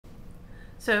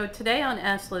So today on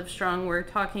Ask Livestrong, we're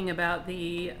talking about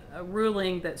the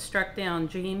ruling that struck down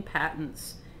gene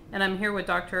patents. And I'm here with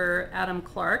Dr. Adam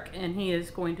Clark, and he is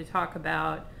going to talk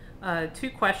about two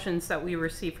questions that we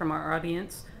received from our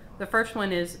audience. The first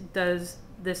one is, does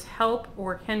this help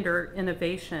or hinder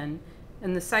innovation?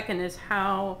 And the second is,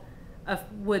 how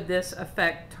would this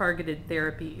affect targeted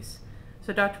therapies?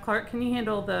 So Dr. Clark, can you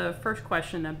handle the first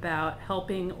question about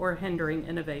helping or hindering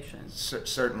innovation?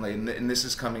 Certainly, and this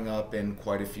is coming up in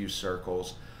quite a few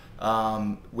circles.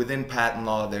 Within patent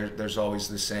law, there's always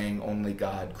the saying, only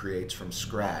God creates from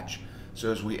scratch.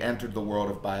 So as we entered the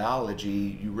world of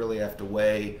biology, you really have to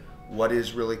weigh what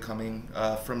is really coming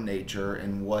from nature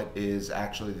and what is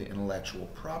actually the intellectual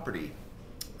property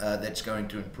that's going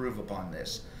to improve upon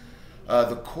this.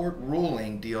 The court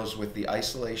ruling deals with the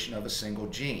isolation of a single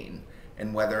gene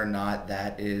and whether or not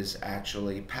that is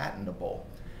actually patentable.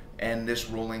 And this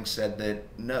ruling said that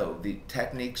no, the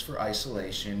techniques for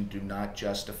isolation do not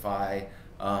justify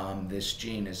this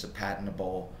gene as a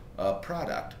patentable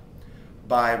product.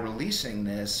 By releasing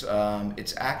this,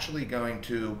 it's actually going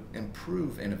to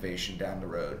improve innovation down the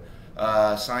road.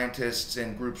 Scientists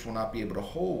and groups will not be able to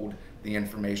hold the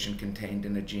information contained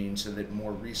in a gene so that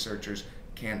more researchers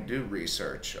can't do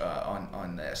research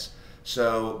on this.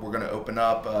 So we're going to open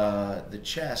up the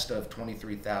chest of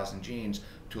 23,000 genes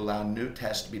to allow new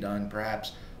tests to be done,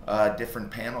 perhaps different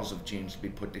panels of genes to be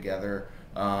put together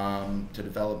to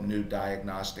develop new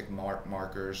diagnostic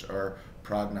markers or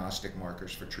prognostic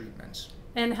markers for treatments.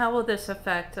 And how will this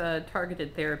affect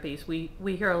targeted therapies?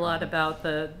 We hear a lot about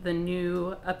the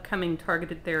new upcoming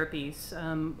targeted therapies.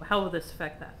 How will this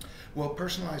affect that? Well,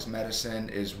 personalized medicine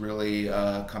is really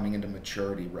coming into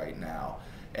maturity right now.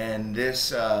 And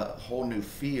this whole new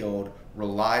field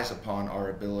relies upon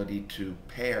our ability to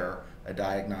pair a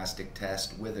diagnostic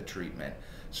test with a treatment.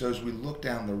 So as we look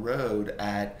down the road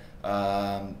at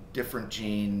different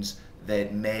genes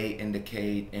that may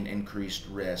indicate an increased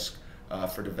risk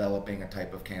for developing a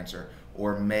type of cancer,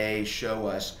 or may show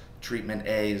us treatment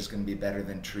A is going to be better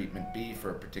than treatment B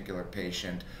for a particular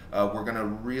patient, we're going to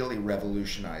really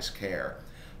revolutionize care.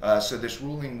 So this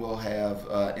ruling will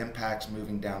have impacts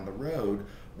moving down the road,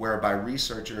 whereby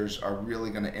researchers are really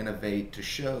going to innovate to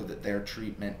show that their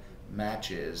treatment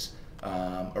matches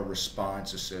a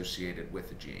response associated with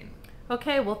the gene.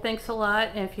 Okay, well, thanks a lot.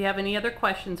 And if you have any other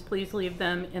questions, please leave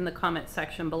them in the comment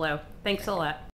section below. Thanks a lot.